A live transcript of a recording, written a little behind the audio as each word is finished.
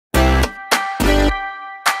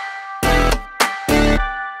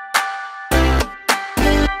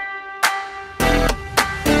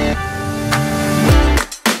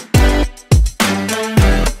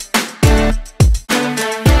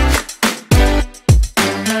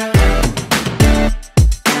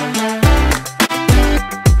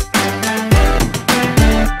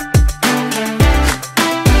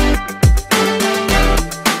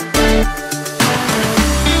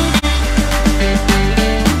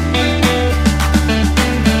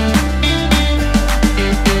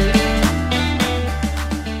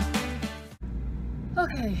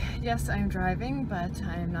yes, I'm driving, but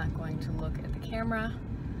I am not going to look at the camera.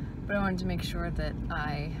 But I wanted to make sure that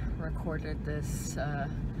I recorded this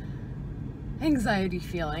anxiety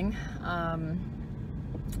feeling.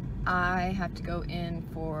 I have to go in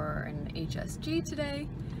for an HSG today,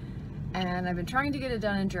 and I've been trying to get it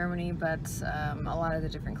done in Germany, but a lot of the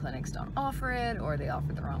different clinics don't offer it, or they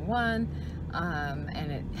offer the wrong one, and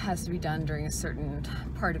it has to be done during a certain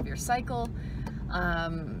part of your cycle.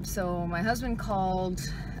 So my husband called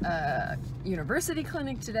a university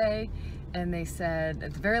clinic today, and they said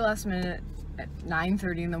at the very last minute at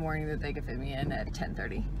 9:30 in the morning that they could fit me in at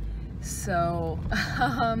 10:30. So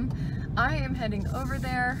I am heading over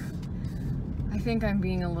there. I think I'm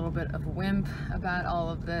being a little bit of a wimp about all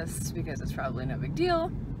of this because it's probably no big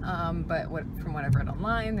deal, but from what I've read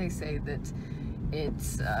online, they say that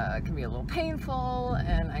it's can be a little painful,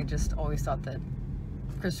 and I just always thought that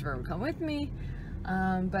Christopher would come with me,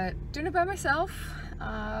 but doing it by myself,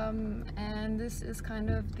 and this is kind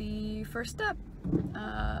of the first step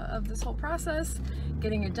of this whole process,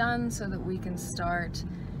 getting it done so that we can start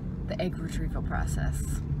the egg retrieval process.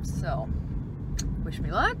 So wish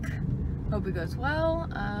me luck, hope it goes well,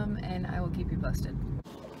 and I will keep you posted.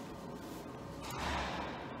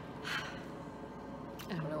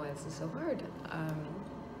 I don't know why this is so hard.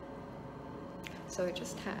 So I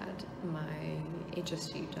just had my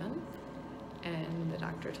HSG done, and the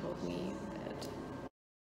doctor told me that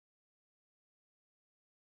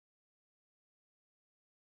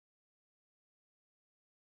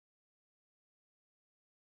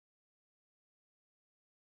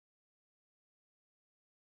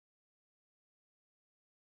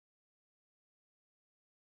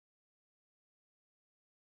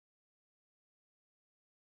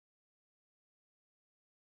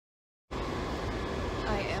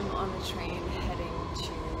on the train heading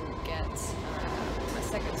to get my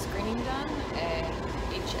second screening done at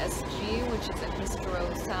HSG, which is a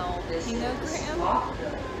hysterosalpingogram. It's a lot.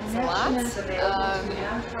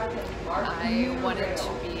 I wanted to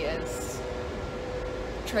be as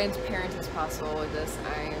transparent as possible with this.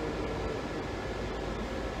 I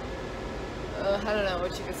don't know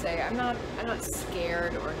what you could say. I'm not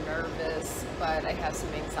scared or nervous, but I have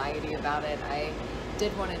some anxiety about it. I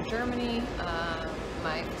did one in Germany.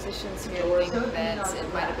 My physicians here think that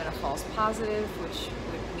it might have been a false positive, which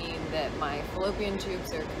would mean that my fallopian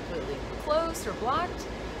tubes are completely closed or blocked.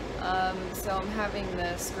 So I'm having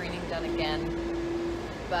the screening done again,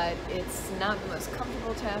 but it's not the most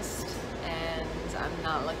comfortable test, and I'm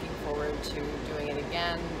not looking forward to doing it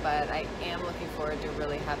again, but I am looking forward to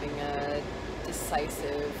really having a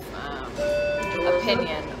decisive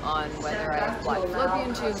opinion on whether I have blocked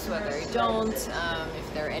fallopian tubes, whether I don't,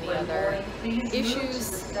 if there are any other issues.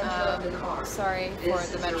 Sorry for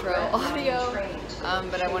the metro audio,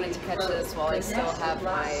 but I wanted to catch this while I still have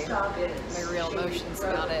my real emotions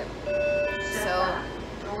about it.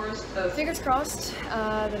 So fingers crossed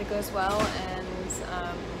that it goes well, and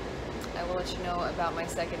I will let you know about my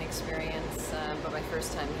second experience, but my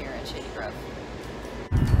first time here at Shady Grove.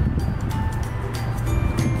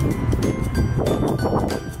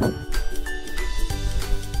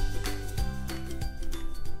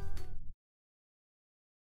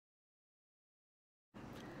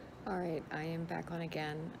 Alright, I am back on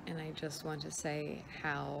again, and I just want to say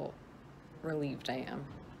how relieved I am.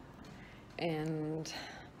 And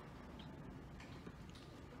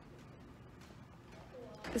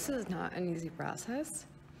this is not an easy process,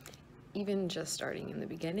 even just starting in the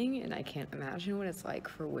beginning, and I can't imagine what it's like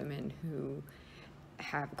for women who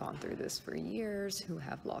have gone through this for years, who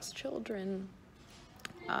have lost children,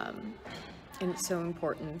 and it's so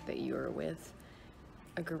important that you are with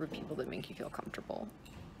a group of people that make you feel comfortable,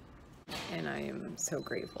 and I am so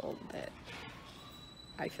grateful that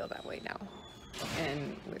I feel that way now,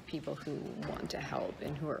 and with people who want to help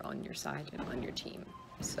and who are on your side and on your team.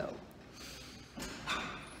 So,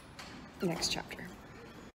 next chapter.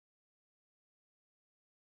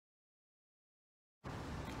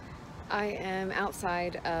 I am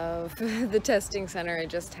outside of the testing center. I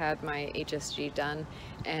just had my HSG done,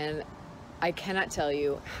 and I cannot tell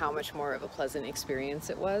you how much more of a pleasant experience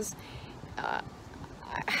it was.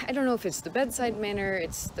 I don't know if it's the bedside manner,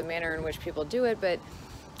 it's the manner in which people do it, but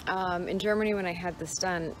in Germany when I had this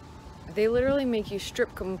done, they literally make you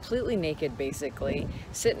strip completely naked, basically,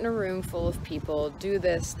 sit in a room full of people, do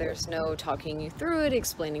this. There's no talking you through it,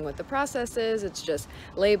 explaining what the process is. It's just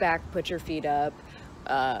lay back, put your feet up,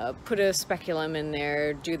 put a speculum in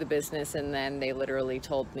there, do the business, and then they literally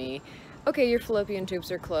told me, okay, your fallopian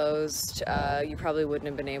tubes are closed, you probably wouldn't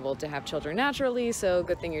have been able to have children naturally, so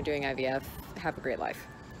good thing you're doing IVF, have a great life.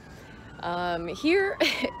 Here,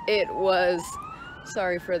 it was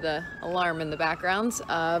Sorry for the alarm in the background.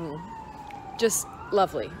 Just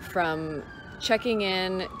lovely, from checking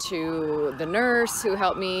in to the nurse who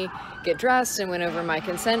helped me get dressed and went over my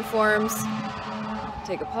consent forms.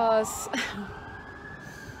 Take a pause.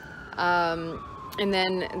 And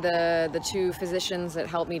then the two physicians that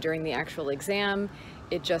helped me during the actual exam,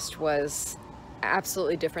 it just was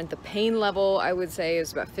absolutely different. The pain level, I would say,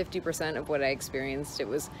 is about 50% of what I experienced. It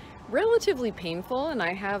was relatively painful, and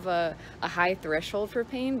I have a high threshold for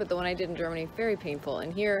pain, but the one I did in Germany, very painful.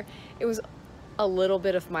 And here, it was a little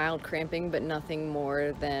bit of mild cramping, but nothing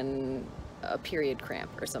more than a period cramp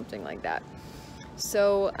or something like that.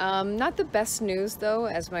 So not the best news though,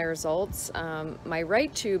 as my results. My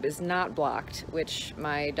right tube is not blocked, which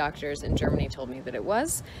my doctors in Germany told me that it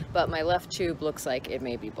was, but my left tube looks like it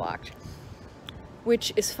may be blocked,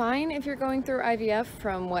 which is fine if you're going through IVF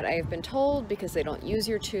from what I've been told, because they don't use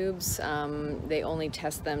your tubes. They only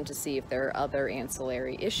test them to see if there are other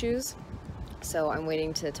ancillary issues. So I'm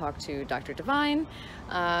waiting to talk to Dr. Devine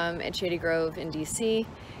at Shady Grove in DC,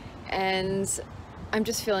 and I'm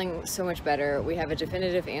just feeling so much better. We have a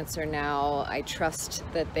definitive answer now. I trust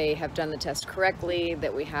that they have done the test correctly,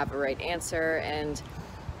 that we have a right answer, and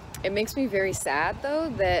it makes me very sad though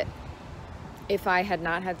that if I had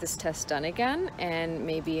not had this test done again, and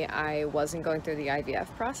maybe I wasn't going through the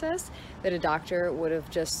IVF process, that a doctor would have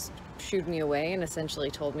just shooed me away and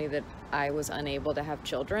essentially told me that I was unable to have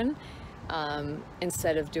children,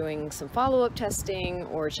 instead of doing some follow-up testing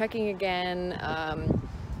or checking again.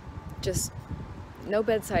 Just no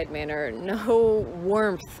bedside manner, no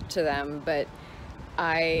warmth to them, but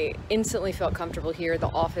I instantly felt comfortable here. The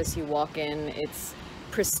office you walk in, it's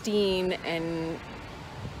pristine and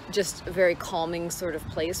just a very calming sort of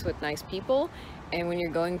place with nice people. And when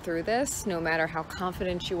you're going through this, no matter how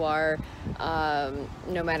confident you are,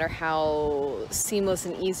 no matter how seamless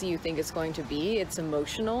and easy you think it's going to be, it's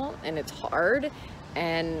emotional and it's hard.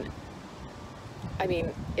 And I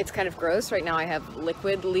mean, it's kind of gross. Right now I have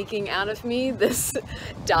liquid leaking out of me, this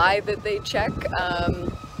dye that they check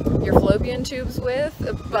your fallopian tubes with,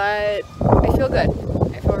 but I feel good.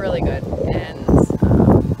 I feel really good. And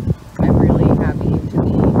I'm really happy to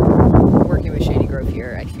be working with Shady Grove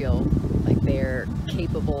here. I feel like they're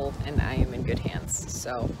capable and I am in good hands.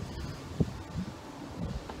 So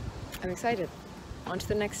I'm excited. On to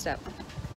the next step.